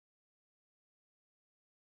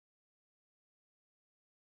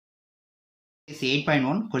It's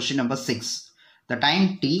 8.1, question number 6. The time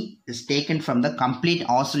t is taken from the complete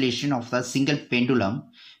oscillation of the single pendulum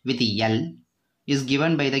with L is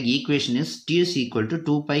given by the equation is t is equal to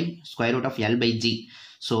 2 pi square root of L by G.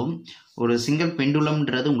 So, ஒரு single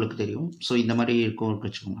பெண்டுலம்ன்றது உங்களுக்கு தெரியும். So இந்த மாதிரி இருக்கும்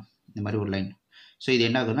வச்சுக்கோங்க, இந்த மாதிரி ஒரு லைன். ஸோ இது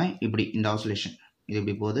என்ன ஆகுதுன்னா இப்படி இந்த ஆசிலேஷன் இது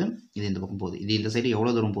இப்படி போகுது, இது இந்த பக்கம் போகுது. இது இந்த சைடு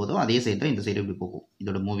எவ்வளோ தூரம் போதோ அதே சைடு தான் இந்த சைடு இப்படி போகும்,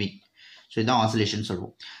 இதோட மூவிங். ஸோ இதுதான் ஆசிலேஷன்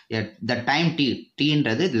சொல்லுவோம். த டைம்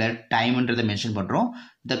டீன்றது இதில் டைம்ன்றதை மென்ஷன் பண்ணுறோம்.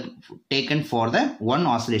 த taken for the one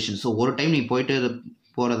oscillation. So ஒரு டைம் நீ போயிட்டு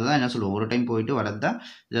போகிறது தான் என்ன சொல்லுவோம், ஒரு டைம் போயிட்டு வரது தான்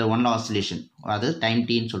இது ஒன் ஆசிலேஷன், அது டைம்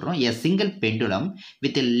டீன்னு சொல்கிறோம். A single pendulum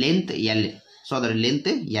with length L. So அதோட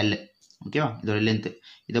லென்த்து எல், ஓகேவா? இதோட லென்த்து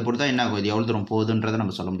இதை பொறுத்தா என்ன ஆகும், இது எவ்வளோ தூரம் போகுதுன்றதை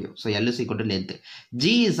நம்ம சொல்ல முடியும். So L is equal to length.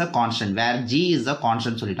 G is a constant, where G is a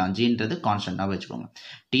constant சொல்லிட்டான். ஜின்றது கான்ஸ்டன்டாக வச்சுக்கோங்க.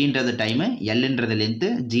 டீன்றது time, எல்ன்றது length,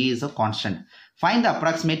 G is a constant. Find the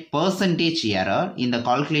approximate percentage error in the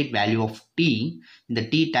calculate value of t. இந்த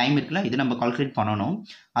t time இருக்குல்ல, இது நம்ம calculate பண்ணணும்.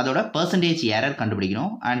 அதோட percentage error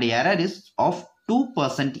கண்டுபிடிக்கணும். And error is of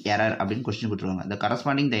 2% error அப்படின்னு கொஸ்டின் கொடுத்துருவாங்க. The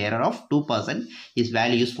corresponding the error of 2% is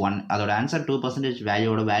value is 1. அதோட ஆன்சர் 2%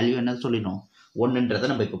 வேல்யூவோட வேல்யூ என்ன சொல்லணும், 1ன்றதை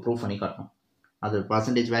நம்ம இப்போ ப்ரூவ் பண்ணி காட்டணும். அது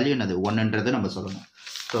பர்சன்டேஜ் வேல்யூ என்னது, 1ன்றதை நம்ம சொல்லணும்.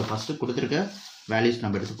 ஸோ ஃபஸ்ட்டு கொடுத்துருக்க வேல்யூஸ்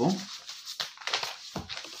நம்ம எடுத்துப்போம்.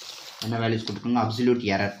 என்ன வேல்யூஸ் கொடுத்துருக்கோங்க, அப்சல்யூட்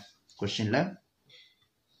எரர் கொஸ்டினில்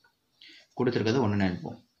கொடுத்துருக்கிறது ஒன்று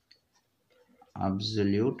நினைப்போம்.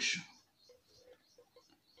 அப்சல்யூட்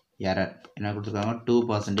எரர் என்ன கொடுத்துருக்காங்க,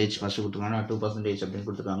 2% ஃபஸ்ட்டு கொடுத்துருக்காங்க, 2% அப்படின்னு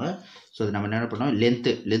கொடுத்துருக்காங்க. ஸோ இது நம்ம என்ன பண்ணோம்,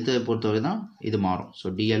 லென்த்து பொறுத்தவரை தான் இது மாறும்.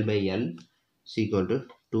 So TL by L sequel to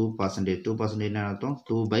 2%. 2% என்ன அர்த்தம்,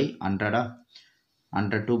 2/100.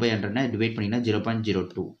 2/100 டிவைட் பண்ணிங்கன்னா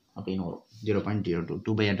 0.02 அப்படின்னு வரும். 0.02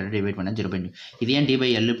 2/100 டிவைட் பண்ணால் 0.2. இது ஏன்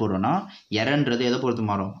d/l போடுறோன்னா, எரன்றது எதை பொறுத்து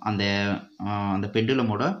மாறும், அந்த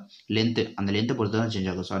பெண்டுலமோட லென்த்து, அந்த லென்த்தை பொறுத்து தான் சேஞ்ச்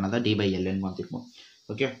ஆகும். ஸோ அதனால தான் d/lன்னு மாற்றிருப்போம்.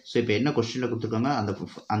 ஓகே. ஸோ இப்போ என்ன கொஸ்டினில் கொடுத்துருக்காங்க,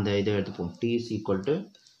 அந்த இதை எடுத்துப்போம். t is equal to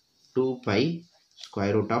 2 pi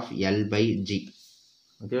square root of L by G.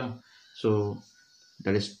 Okay. So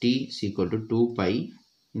that is t is equal to 2 pi,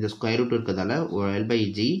 இந்த ஸ்கொயர் ரூட் இருக்கிறதால L by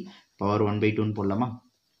G பவர் 1/2ன்னு போடலாமா,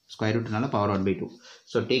 square ரூட்னால power 1/2.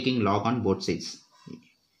 So taking lock on both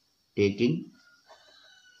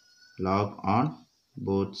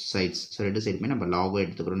sides, so ரெண்டு சைடுமே நம்ம லாகை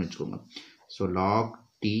எடுத்துக்கிறோம்னு வச்சுக்கோங்க. So lock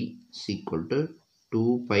D sequel to 2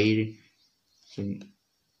 pi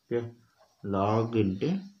lock into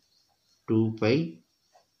 2 pi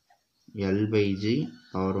L by G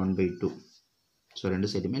power 1/2. So ரெண்டு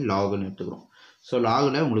சைடுமே லாகுன்னு எடுத்துக்கிறோம். ஸோ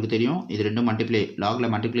லாகில் உங்களுக்கு தெரியும், இது ரெண்டும்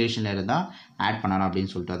லாகில் மல்டிப்ளிகேஷனில் இருந்தால் ஆட் பண்ணலாம்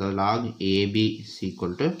அப்படின்னு சொல்லிட்டு, அதாவது lock AB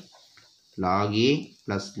sequel to log A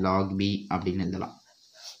plus lock B அப்படின்னு எழுதலாம்.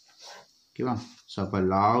 ஓகேவா? ஸோ அப்போ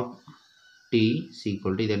லாக் டி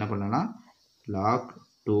சீக்வல் டு இது என்ன பண்ணலாம், lock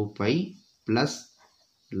 2 pi plus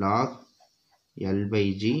lock L by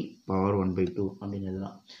G power 1/2 அப்படின்னு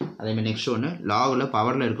எழுதலாம். அதேமாதிரி நெக்ஸ்ட் ஒன்று, லாகில்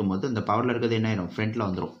பவரில் இருக்கும்போது அந்த பவரில் இருக்கிறது என்ன ஆயிரும், ஃப்ரண்ட்டில்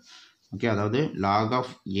வந்துடும். ஓகே. அதாவது lock of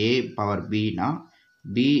a power Bina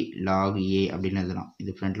B lock ஏ அப்படின்னு எழுதலாம்,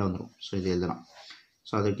 இது ஃப்ரண்ட்டில் வந்துடும். ஸோ இது எழுதலாம்.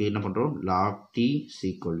 ஸோ அதுக்கு என்ன பண்ணுறோம், lock D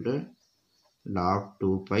sequel to log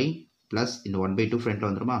 2 pi plus இந்த 1/2 ஃப்ரண்ட்டில்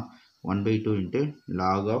வந்துடுமா, 1/2 into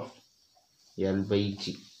log of L by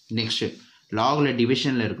G. Next லாகில்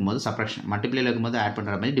டிவிஷனில் இருக்கும்போது சப்ராக்ஷன், மல்டிப்ளைல இருக்கும்போது ஆட்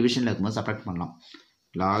பண்ணுற மாதிரி டிவிஷனில் இருக்கும்போது சப்ராக்ட் பண்ணலாம்.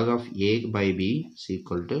 Lock of A by B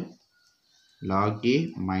sequel to log A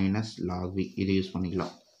minus lock B, இது யூஸ்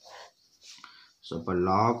பண்ணிக்கலாம். ஸோ இப்போ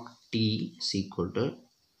lock D sequel to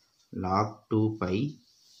log 2 pi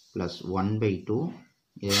plus 1/2,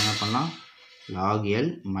 இதை என்ன பண்ணலாம், lock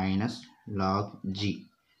L minus lock G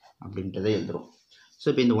அப்படின்றத எழுதுகிறோம். ஸோ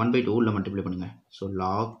இப்போ இந்த 1/2 உள்ள மல்டிப்ளை பண்ணுங்கள். So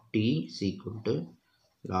lock D sequel to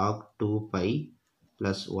log 2 pi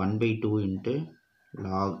plus 1/2 into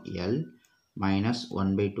log L minus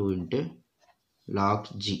 1/2 into log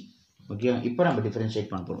G. Okay. இப்போ நம்ம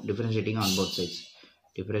டிஃபரன்ஷியேட் பண்ண போகிறோம். Differentiating on both sides,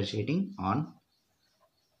 differentiating on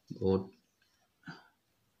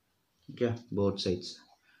both sides.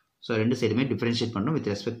 So ரெண்டு சைடுமே டிஃபரன்ஷியேட் பண்ணணும் with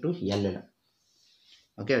respect to L.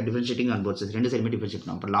 Okay. Differentiating on both sides, ரெண்டு சைடுமே differentiate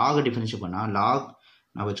பண்ணணும். அப்போ லாகை டிஃபரன்ஷியேட் பண்ணால் லாக்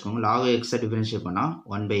நான் வச்சுக்கோங்க, லாக் எக்ஸை டிஃபரன்ஷியேட் பண்ணால்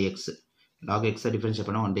 1/x, லாக் எக்ஸை டிஃபரன்ஷியேட்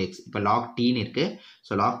பண்ணால் 1/x. இப்போ லாக் டீன்னு இருக்குது.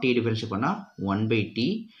 ஸோ லாக் டி டிஃபரன்ஷியேட் பண்ணால் 1/t,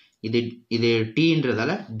 இது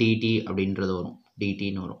டீன்றதால டிடி அப்படின்றது வரும்,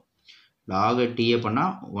 டிடின்னு வரும். லாக் டீயை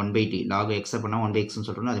பண்ணால் 1/t, லாக் எக்ஸை பண்ணால் 1/xன்னு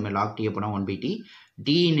சொல்கிறோம். அதேமாதிரி லாக் டீயை பண்ணால் 1/t,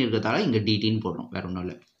 டீன்னு இருக்கிறதால இங்கே டிடின்னு போடுறோம், வேறு ஒன்றும்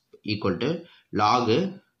இல்லை. Equal to log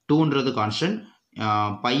 2ன்றது constant,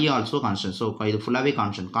 by also constant. So இது ஃபுல்லாகவே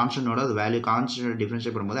கான்ஸ்டன்டோட அது வேல்யூ, கான்ஸ்டன்ட்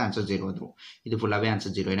டிஃபரன்ஷியேட் பண்ணும்போது ஆன்சர் 0 வந்துடும். இது ஃபுல்லாகவே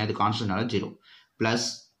ஆன்சர் 0, ஏன்னா இது கான்ஸ்டன்ட்னால 0. ப்ளஸ்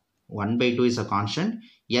 1/2 இஸ் அ கான்ஸ்டன்ட்,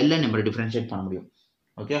 எல்லை நம்ம டிஃபரன்ஷியேட் பண்ண முடியும்.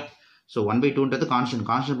 ஓகே. ஸோ 1/2ன்றது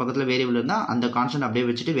கான்ஸ்டன்ட் பக்கத்தில் வேரியபிள் இருந்தால் அந்த கான்ஸ்டன்ட் அப்படியே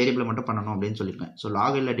வச்சுட்டு வேரியபிளை மட்டும் பண்ணணும் அப்படின்னு சொல்லியிருக்கேன். ஸோ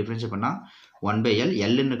log L டிஃபரன்ஷியேட் பண்ணால் 1/L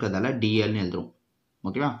எல்லுன்னு இருக்கிறதால டிஎல்னு எழுதுரும்.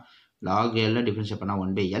 ஓகேவா? log L டிஃபரன்ஷியேட் பண்ணால்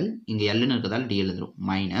 1/L, இங்கே எல்லுன்னு இருக்கிறதால டிஎல் எழுதுரும்.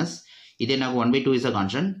 மைனஸ் இது என்ன 1/2 is a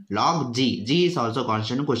constant, log G is also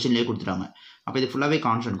constant கொஸ்டின்லேயே கொடுத்துட்டாங்க. அப்போ இது ஃபுல்லாகவே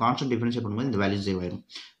கான்ஸ்டன்ட் டிஃபரன்ஷியேட் பண்ணும்போது இந்த வேல்யூ சேவ் ஆயிடும்.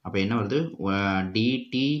 அப்போ என்ன வருது,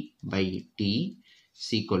 dt/t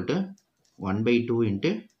equal to 1/2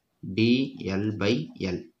 into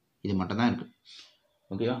dl/L. இது மட்டும் தான் இருக்குது.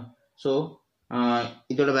 ஓகேவா? ஸோ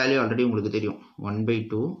இதோட வேல்யூ ஆல்ரெடி உங்களுக்கு தெரியும்.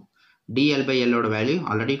 1/2 dl/L வேல்யூ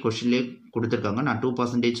ஆல்ரெடி கொஸ்டின்லேயே கொடுத்துருக்காங்க. நான்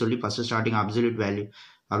 2% சொல்லி ஃபஸ்ட்டு ஸ்டார்டிங் அப்சல்யூட்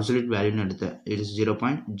வேல்யூன்னு எடுத்தேன். இட் இஸ்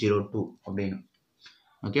 0.02 அப்படின்னு.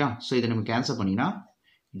 ஓகேவா? ஸோ இதை நம்ம கேன்சல் பண்ணினா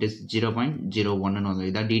இட் இஸ் 0.01 வந்து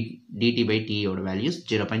இதான் dt/t வேல்யூஸ்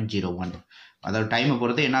 0.01. அதோட டைமை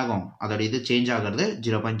பொறுத்து என்ன ஆகும், அதோட இது சேஞ்ச் ஆகிறது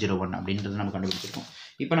 0.01 அப்படின்றது நம்ம கண்டுபிடிச்சிருக்கோம்.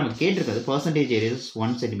 இப்போ நம்ம கேட்டிருக்கிறது பர்சன்டேஜ் ஏரியாஸ்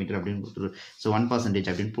 1 சென்டிமீட்டர் அப்படின்னு கொடுத்துருக்கு. ஸோ 1%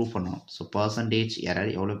 அப்படின்னு ப்ரூவ் பண்ணணும். ஸோ பர்சன்டேஜ்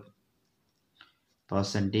எரர் எவ்வளோ,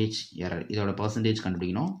 பர்சன்டேஜ் எரர் இதோட பர்சன்டேஜ்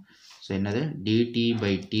கண்டுபிடிக்கணும். ஸோ என்னது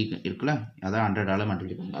dt/t இருக்குல்ல, அதான் 100ஆல்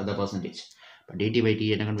மல்டிப்ளை பண்ணணும், அதான் பர்சன்டேஜ். இப்போ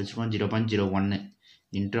dt/t என்ன கண்டுபிடிச்சிருக்கோம், 0.01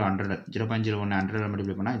 இன்ட்டு 100, 0.01 100ஆல்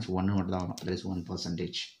மல்டிப்ளை பண்ணால் இட்ஸ் 1 மட்டும் தான் வரும். That is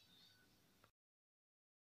 1%.